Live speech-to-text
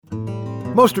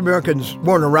Most Americans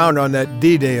weren't around on that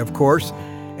D-Day, of course,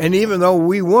 and even though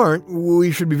we weren't, we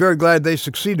should be very glad they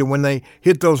succeeded when they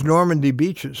hit those Normandy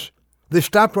beaches. They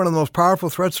stopped one of the most powerful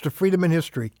threats to freedom in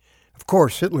history. Of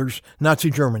course, Hitler's Nazi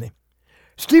Germany.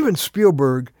 Steven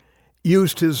Spielberg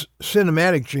used his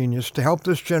cinematic genius to help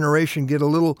this generation get a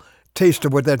little taste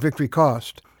of what that victory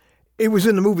cost. It was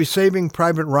in the movie Saving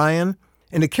Private Ryan,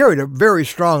 and it carried a very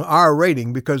strong R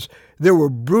rating because there were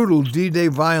brutal D-Day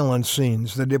violence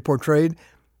scenes that it portrayed.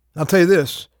 I'll tell you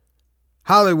this,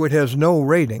 Hollywood has no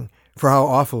rating for how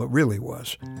awful it really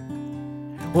was.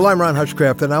 Well, I'm Ron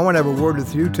Hutchcraft, and I want to have a word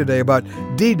with you today about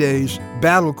D-Day's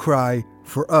battle cry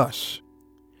for us.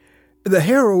 The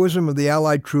heroism of the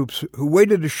Allied troops who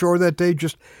waded ashore that day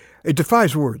it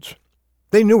defies words.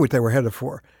 They knew what they were headed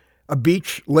for. A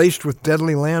beach laced with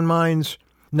deadly landmines,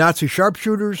 Nazi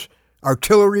sharpshooters,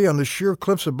 artillery on the sheer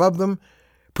cliffs above them,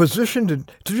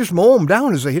 positioned to just mow them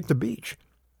down as they hit the beach.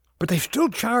 But they still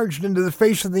charged into the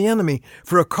face of the enemy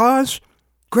for a cause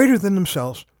greater than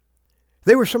themselves.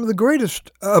 They were some of the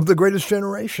greatest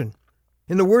generation.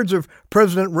 In the words of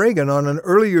President Reagan on an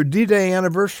earlier D-Day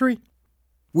anniversary,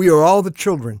 we are all the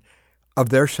children of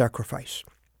their sacrifice.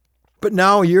 But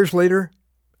now, years later,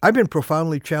 I've been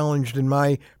profoundly challenged in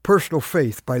my personal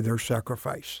faith by their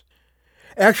sacrifice.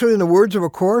 Actually, in the words of a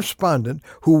correspondent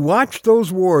who watched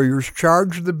those warriors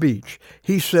charge the beach,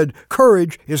 he said,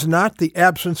 "Courage is not the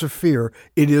absence of fear,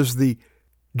 it is the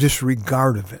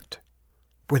disregard of it."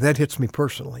 Boy, that hits me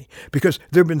personally, because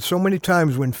there have been so many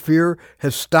times when fear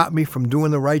has stopped me from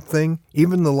doing the right thing,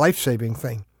 even the life-saving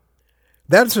thing.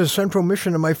 That's a central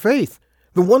mission of my faith,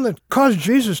 the one that caused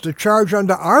Jesus to charge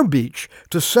onto our beach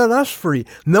to set us free,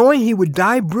 knowing he would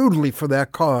die brutally for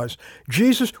that cause.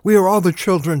 Jesus, we are all the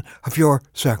children of your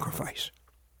sacrifice.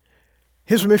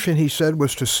 His mission, he said,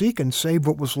 was to seek and save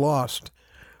what was lost.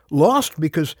 Lost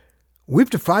because we've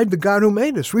defied the God who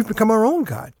made us. We've become our own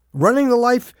God, running the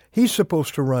life he's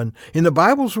supposed to run. In the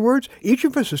Bible's words, each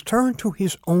of us has turned to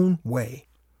his own way,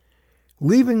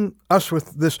 leaving us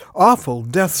with this awful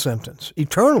death sentence,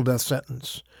 eternal death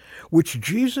sentence, which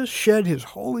Jesus shed his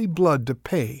holy blood to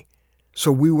pay so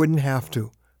we wouldn't have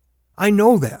to. I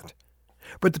know that.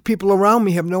 But the people around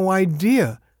me have no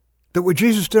idea that what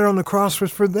Jesus did on the cross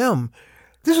was for them.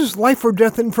 This is life or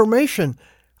death information.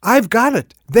 I've got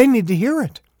it. They need to hear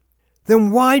it.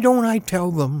 Then why don't I tell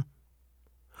them?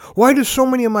 Why do so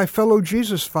many of my fellow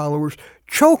Jesus followers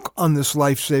choke on this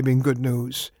life-saving good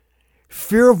news?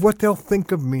 Fear of what they'll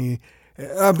think of me,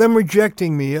 of them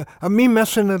rejecting me, of me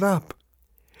messing it up.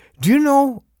 Do you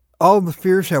know all the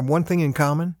fears have one thing in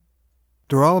common?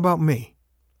 They're all about me.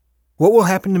 What will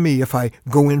happen to me if I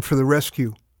go in for the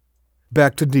rescue?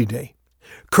 Back to D-Day.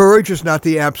 Courage is not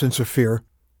the absence of fear.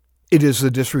 It is the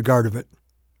disregard of it.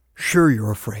 Sure, you're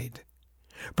afraid,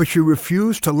 but you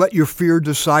refuse to let your fear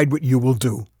decide what you will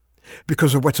do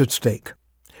because of what's at stake.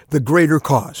 The greater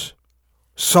cause.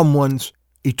 Someone's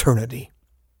eternity.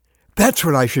 That's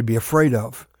what I should be afraid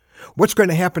of. What's going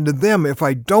to happen to them if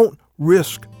I don't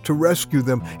risk to rescue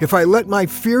them, if I let my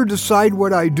fear decide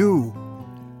what I do?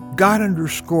 God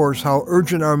underscores how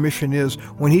urgent our mission is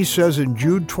when he says in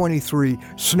Jude 23,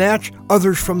 "Snatch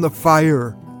others from the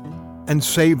fire and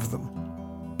save them."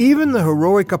 Even the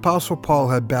heroic Apostle Paul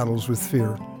had battles with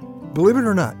fear. Believe it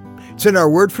or not. It's in our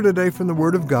word for today from the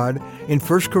Word of God in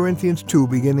 1 Corinthians 2,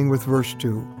 beginning with verse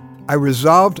 2. "I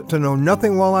resolved to know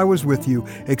nothing while I was with you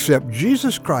except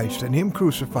Jesus Christ and him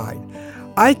crucified.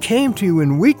 I came to you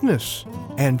in weakness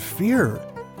and fear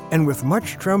and with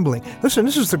much trembling." Listen,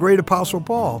 this is the great Apostle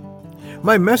Paul.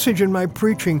 "My message and my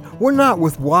preaching were not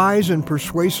with wise and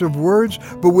persuasive words,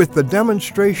 but with the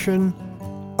demonstration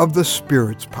of the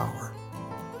Spirit's power."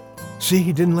 See,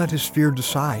 he didn't let his fear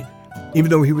decide,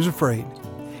 even though he was afraid.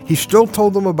 He still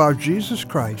told them about Jesus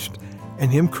Christ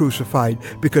and him crucified,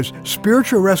 because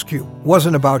spiritual rescue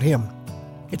wasn't about him.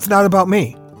 It's not about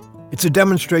me. It's a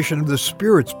demonstration of the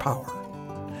Spirit's power.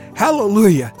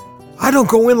 Hallelujah! I don't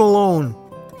go in alone.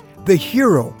 The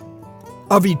hero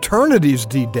of eternity's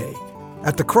D-Day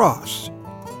at the cross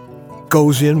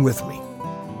goes in with me.